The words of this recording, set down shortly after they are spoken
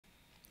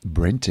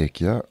BrenTech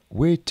here,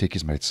 where tech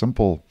is made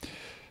simple.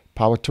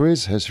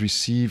 PowerToys has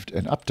received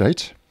an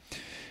update,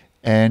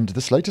 and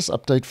this latest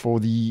update for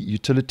the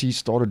utility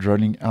started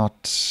rolling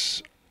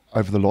out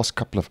over the last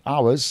couple of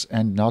hours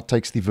and now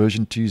takes the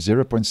version to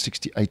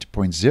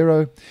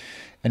 0.68.0.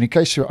 And in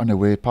case you're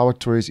unaware,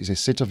 PowerToys is a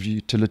set of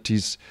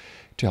utilities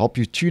to help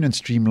you tune and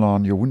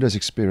streamline your Windows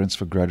experience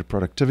for greater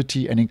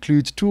productivity, and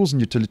includes tools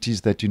and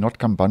utilities that do not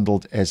come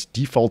bundled as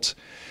default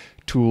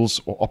tools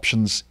or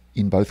options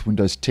in both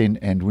Windows 10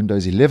 and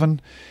Windows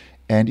 11,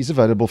 and is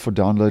available for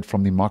download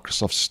from the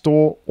Microsoft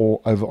Store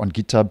or over on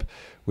GitHub,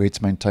 where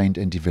it's maintained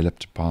and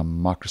developed by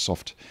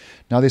Microsoft.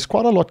 Now, there's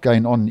quite a lot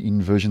going on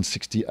in version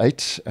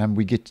 68.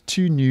 We get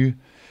two new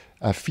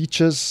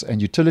features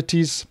and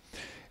utilities,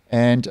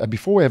 and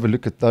before we have a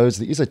look at those,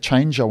 there is a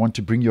change I want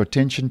to bring your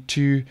attention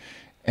to.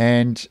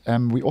 And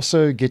we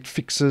also get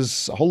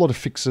fixes, a whole lot of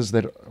fixes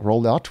that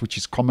roll out, which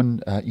is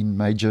common in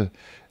major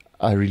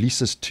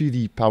releases to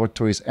the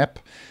PowerToys app.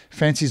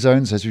 Fancy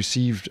Zones has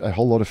received a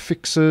whole lot of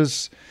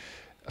fixes.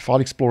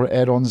 File Explorer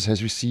add-ons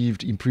has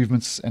received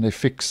improvements and a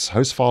fix.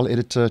 Host File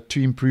Editor,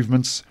 2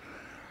 improvements.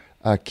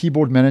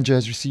 Keyboard Manager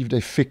has received a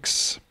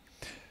fix.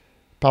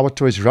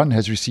 PowerToys Run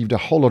has received a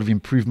whole lot of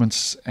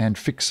improvements and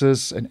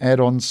fixes and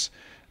add-ons.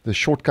 The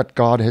Shortcut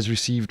Guard has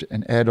received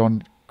an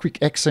add-on.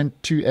 Quick Accent,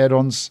 2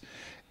 add-ons.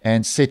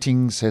 And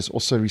Settings has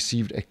also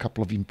received a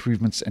couple of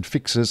improvements and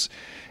fixes.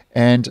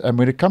 And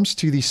when it comes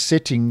to the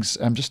settings,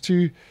 just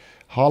to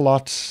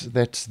highlight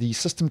that the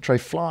system tray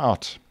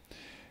flyout,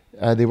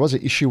 there was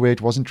an issue where it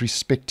wasn't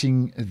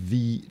respecting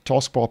the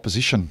taskbar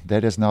position.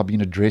 That has now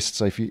been addressed.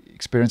 So if you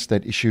experienced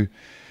that issue,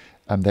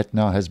 that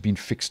now has been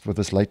fixed with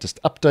this latest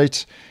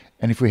update.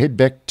 And if we head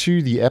back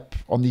to the app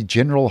on the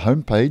general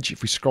homepage,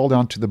 if we scroll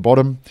down to the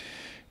bottom,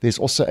 there's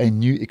also a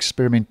new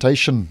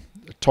experimentation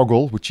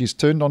toggle, which is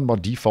turned on by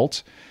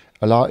default.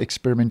 Allow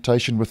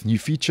experimentation with new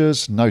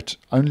features. Note,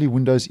 only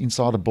Windows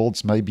Insider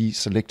builds may be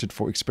selected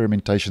for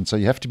experimentation. So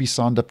you have to be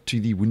signed up to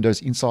the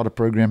Windows Insider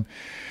program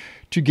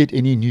to get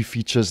any new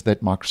features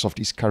that Microsoft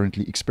is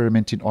currently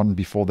experimenting on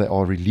before they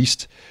are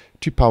released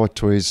to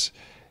PowerToys.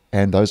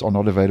 And those are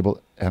not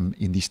available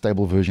in the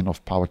stable version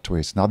of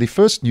PowerToys. Now, the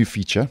first new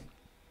feature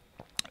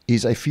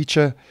is a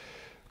feature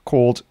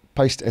called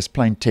Paste as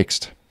Plain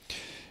Text.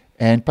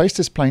 And Paste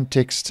as Plain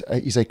Text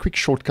is a quick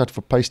shortcut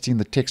for pasting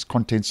the text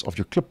contents of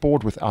your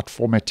clipboard without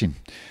formatting.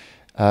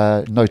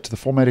 Note, the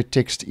formatted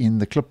text in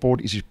the clipboard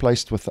is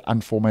replaced with the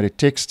unformatted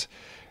text.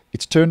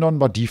 It's turned on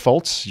by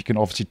default. You can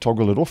obviously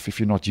toggle it off if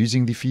you're not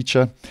using the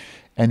feature.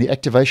 And the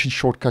activation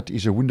shortcut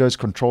is a Windows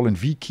Control and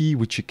V key,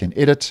 which you can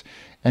edit.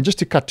 And just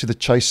to cut to the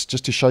chase,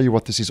 just to show you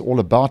what this is all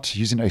about,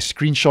 using a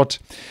screenshot,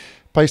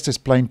 Paste as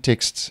Plain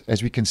Text,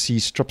 as we can see,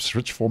 strips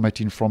rich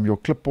formatting from your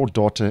clipboard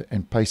data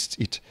and pastes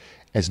it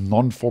as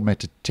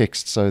non-formatted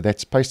text. So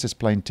that's Paste as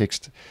Plain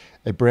Text,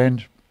 a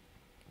brand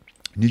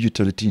new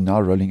utility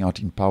now rolling out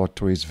in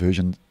PowerToys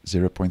version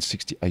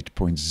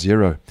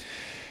 0.68.0.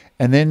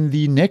 And then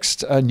the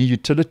next new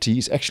utility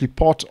is actually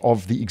part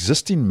of the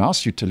existing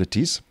mouse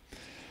utilities.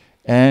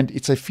 And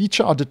it's a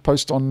feature I did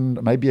post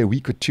on maybe a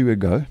week or two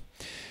ago.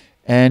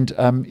 And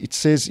it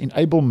says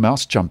enable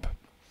mouse jump.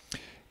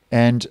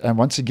 And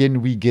once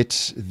again, we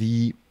get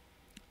the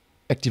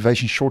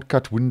activation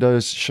shortcut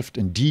Windows Shift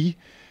and D.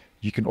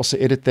 You can also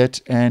edit that,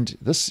 and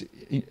this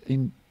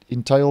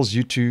entails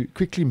you to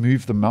quickly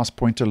move the mouse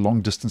pointer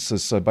long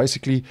distances. So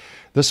basically,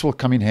 this will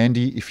come in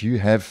handy if you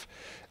have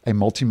a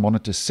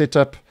multi-monitor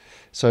setup.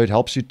 So it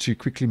helps you to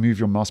quickly move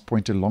your mouse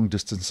pointer long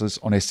distances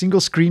on a single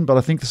screen, but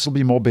I think this will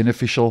be more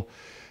beneficial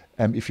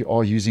if you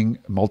are using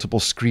multiple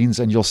screens,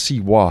 and you'll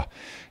see why.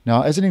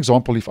 Now, as an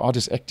example, if I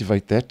just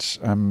activate that,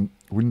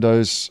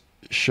 Windows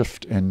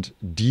Shift and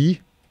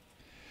D,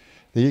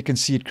 there you can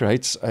see it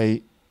creates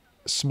a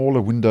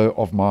smaller window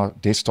of my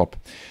desktop.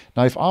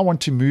 Now, if I want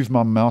to move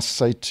my mouse,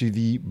 say, to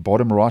the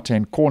bottom right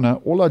hand corner,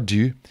 all I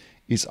do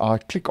is I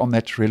click on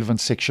that relevant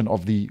section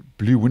of the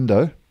blue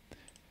window,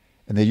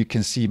 and there you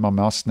can see my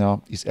mouse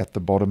now is at the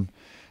bottom.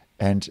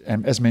 And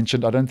as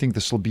mentioned, I don't think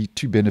this will be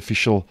too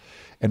beneficial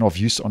and of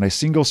use on a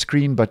single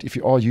screen, but if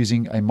you are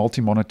using a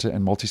multi-monitor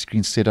and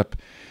multi-screen setup,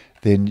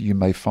 then you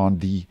may find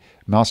the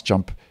mouse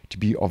jump to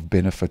be of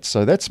benefit.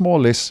 So that's more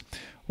or less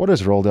what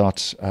is rolled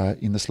out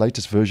in this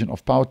latest version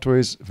of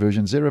PowerToys,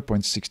 version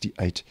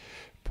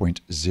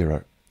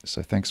 0.68.0.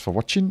 So thanks for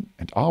watching,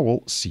 and I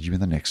will see you in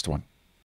the next one.